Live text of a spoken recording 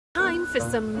for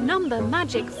some number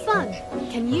magic fun.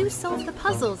 Can you solve the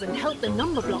puzzles and help the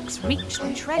number blocks reach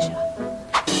the treasure?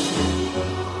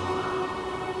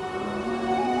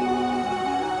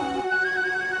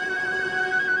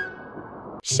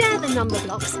 Share the number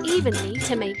blocks evenly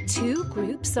to make 2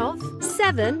 groups of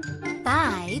 7.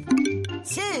 5.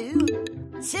 2.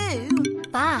 2.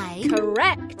 5.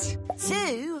 Correct.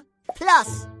 2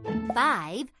 plus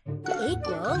 5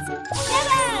 equals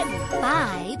 7.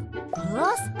 5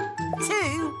 plus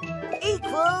 2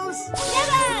 equals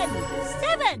 7.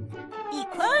 7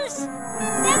 equals 7.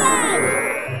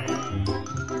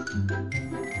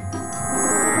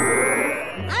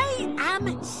 I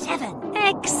am 7.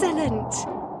 Excellent.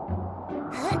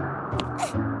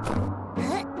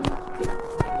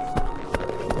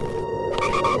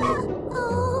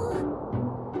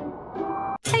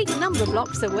 Take number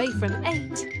blocks away from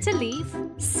 8 to leave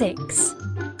 6.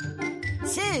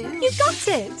 2. You got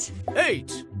it.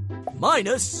 8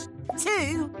 minus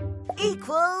 2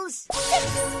 equals 6.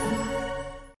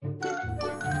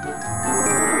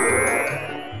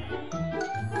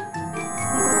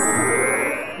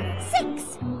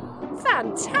 6.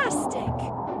 Fantastic.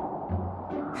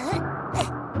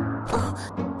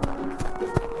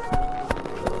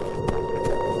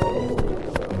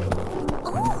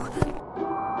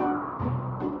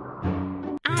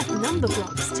 Add number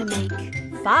blocks to make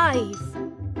 5.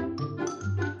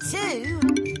 2.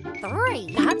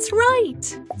 3. That's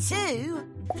right. 2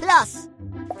 plus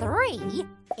 3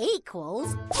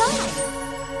 equals 5.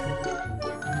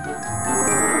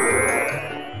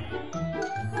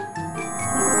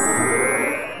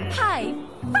 High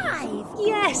 5.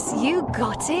 Yes, you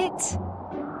got it.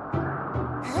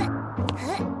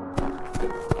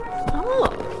 Oh,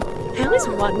 how is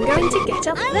 1 going to get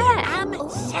up there? I am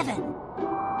 7.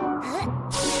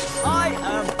 I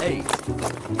am 8.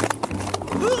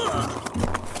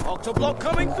 Octoblock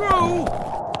coming through.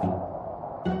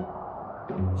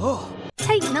 Oh,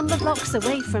 Take number blocks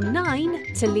away from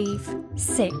 9 to leave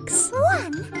 6.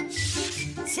 1.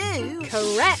 2.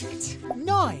 Correct.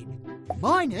 9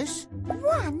 minus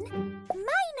 1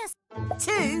 minus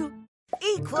 2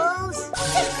 equals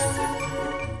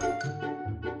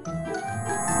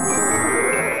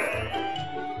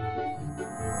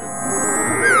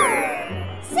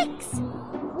 6.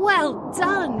 Well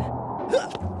done.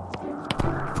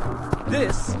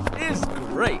 this is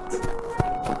great.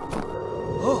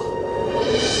 Oh.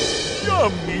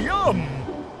 Yum, yum!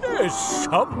 There's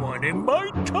someone in my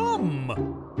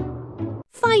tum!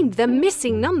 Find the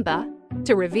missing number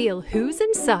to reveal who's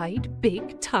inside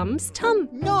Big Tum's tum.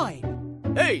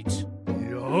 9. 8.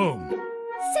 Yum!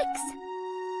 6.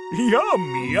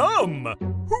 Yum, yum!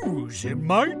 Who's in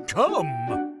my tum?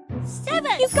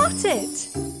 7. You got it.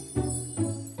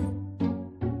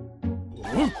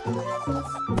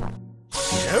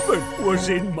 7 was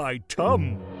in my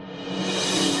tum.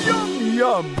 Yum,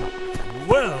 yum!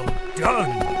 Well done!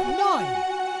 9.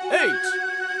 8.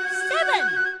 7.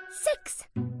 6.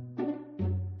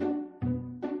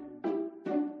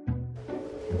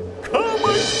 Come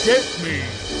and get me!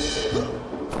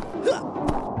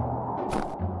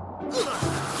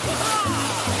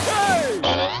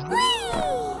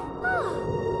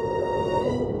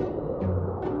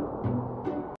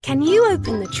 Can you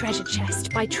open the treasure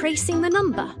chest by tracing the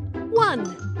number 1?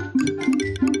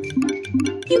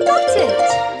 You got it!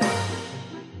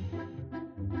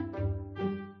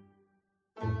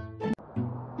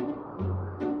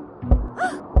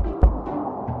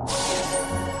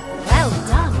 Well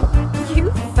done!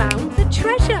 You found the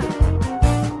treasure!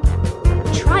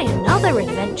 Try another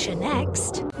adventure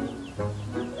next.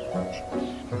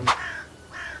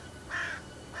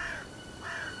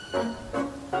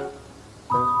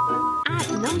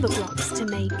 Number blocks to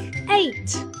make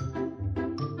 8.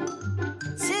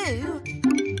 2.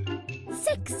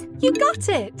 6. You got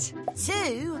it.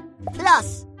 2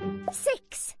 plus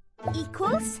 6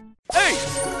 equals 8.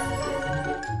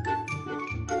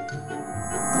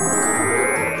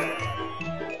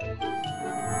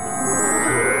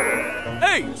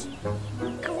 8.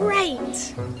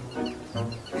 Great.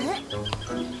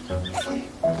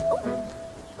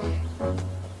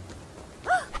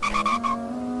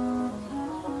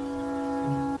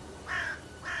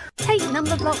 Take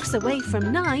number blocks away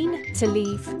from 9 to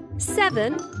leave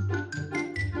 7.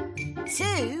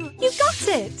 2. You got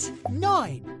it.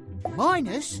 9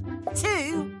 minus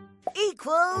 2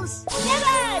 equals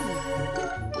 7.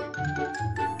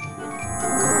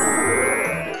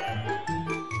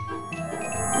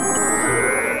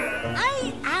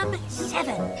 I am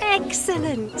 7.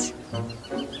 Excellent.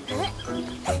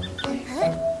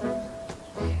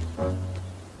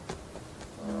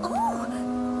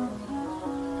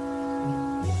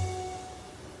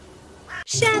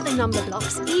 Share the number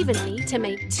blocks evenly to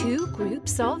make 2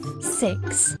 groups of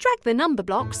 6. Drag the number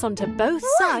blocks onto both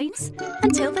sides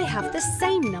until they have the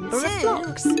same number of 2,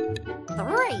 blocks. 3,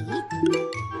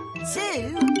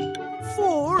 2,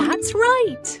 4. That's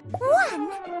right.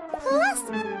 1 plus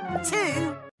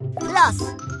 2 plus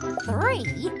 3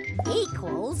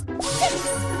 equals 6.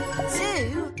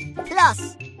 2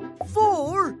 plus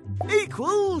 4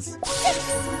 equals 6.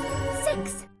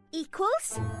 6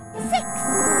 equals 6.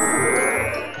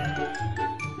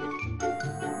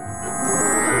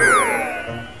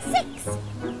 6.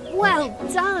 Well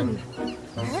done.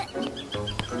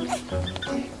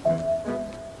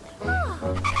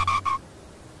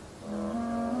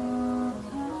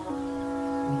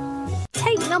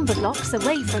 Take number blocks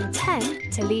away from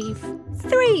 10 to leave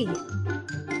 3.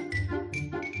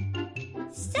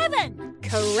 7.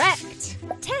 Correct.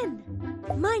 10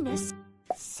 minus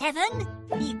 7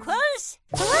 equals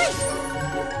 3.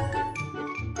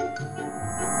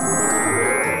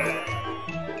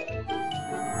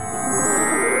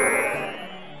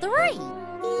 3.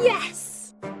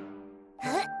 Yes.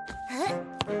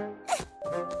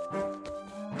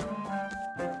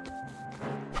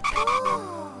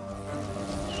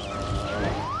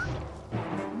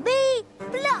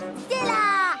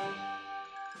 Blockzilla!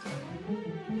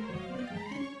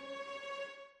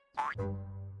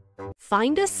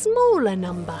 Find a smaller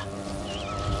number.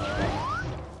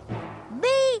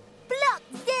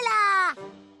 Blockzilla!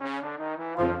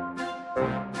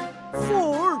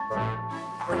 4,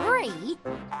 3,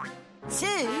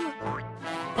 2.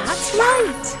 That's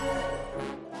right.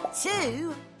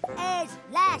 2 is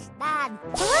less than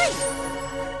 3.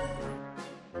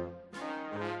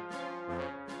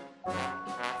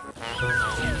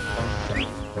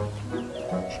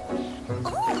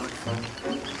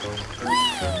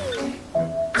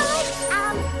 I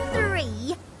am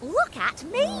 3. Look at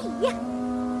me.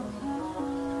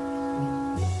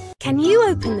 Can you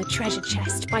open the treasure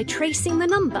chest by tracing the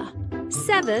number?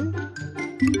 7.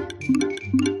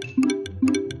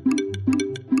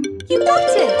 You got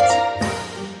it!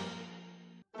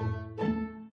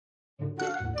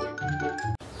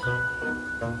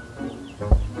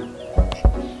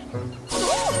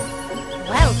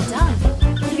 Well done!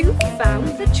 You found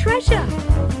the treasure!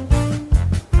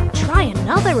 Try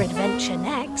another adventure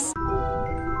next.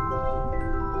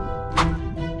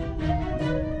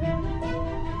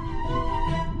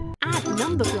 Add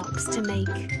number blocks to make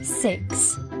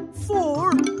 6.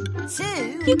 4,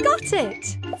 2. You got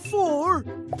it! 4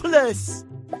 plus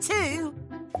 2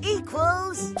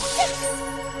 equals 6.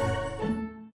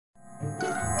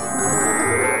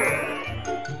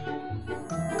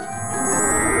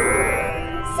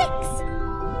 6.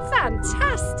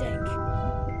 Fantastic!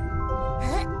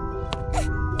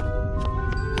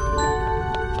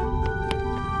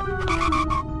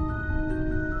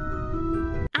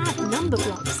 Add number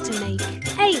blocks to make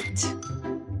 8.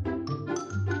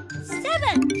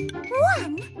 7.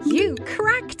 1. You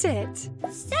cracked it!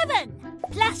 7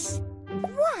 plus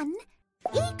 1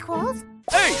 equals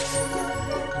 8.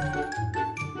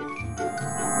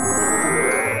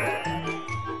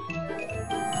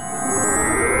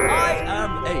 I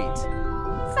am 8.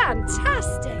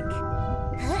 Fantastic!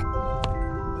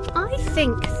 I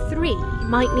think 3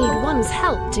 might need 1's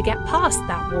help to get past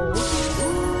that wall.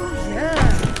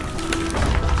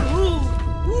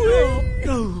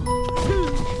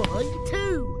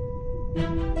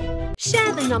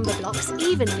 Share the number blocks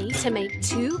evenly to make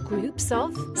 2 groups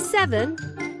of 7.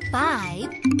 5.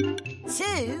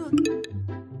 2.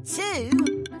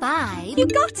 2. 5. You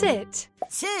got it!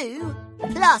 2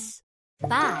 plus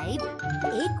 5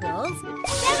 equals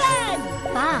 7.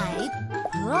 5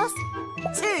 plus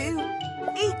 2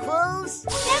 equals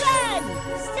 7.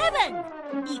 7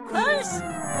 equals 7.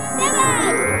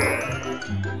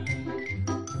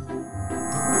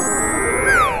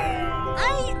 I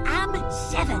am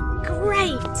 7.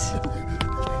 Great!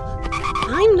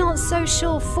 I'm not so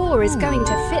sure 4 is going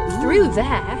to fit through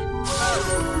there.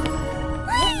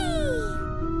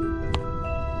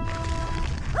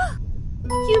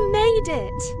 You made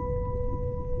it!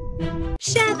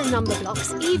 Share the number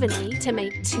blocks evenly to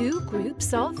make 2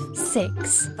 groups of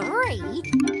 6. 3.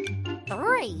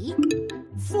 3.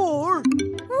 4. 1.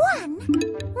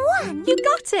 1. You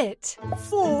got it!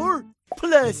 4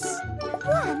 plus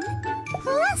 1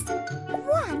 plus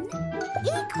 1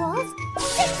 equals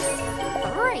 6.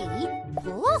 3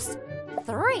 plus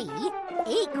 3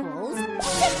 equals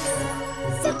 6.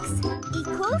 6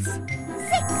 equals 6.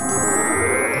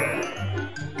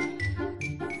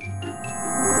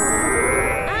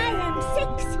 I am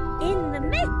 6 in the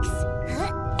mix.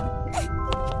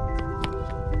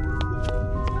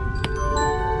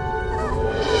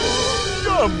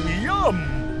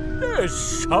 There's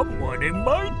someone in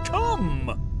my tum.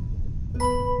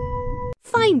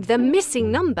 Find the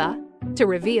missing number to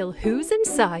reveal who's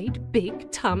inside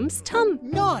Big Tum's tum.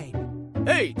 9.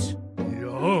 8.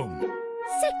 Yum.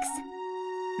 6.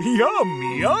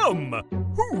 Yum, yum.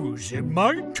 Who's in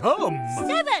my tum?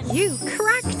 7. You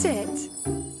cracked it.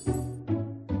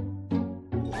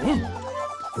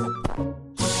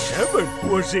 7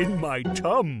 was in my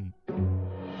tum.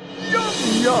 Yum,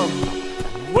 yum.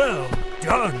 Well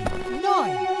done. 9.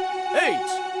 8.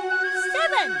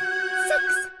 7.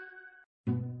 6.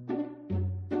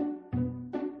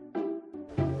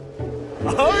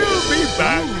 I'll be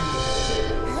back.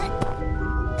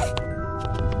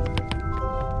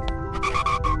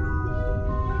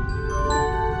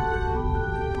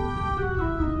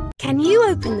 Can you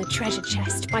open the treasure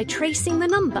chest by tracing the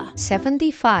number?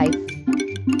 75.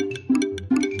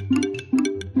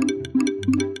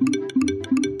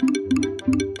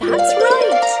 That's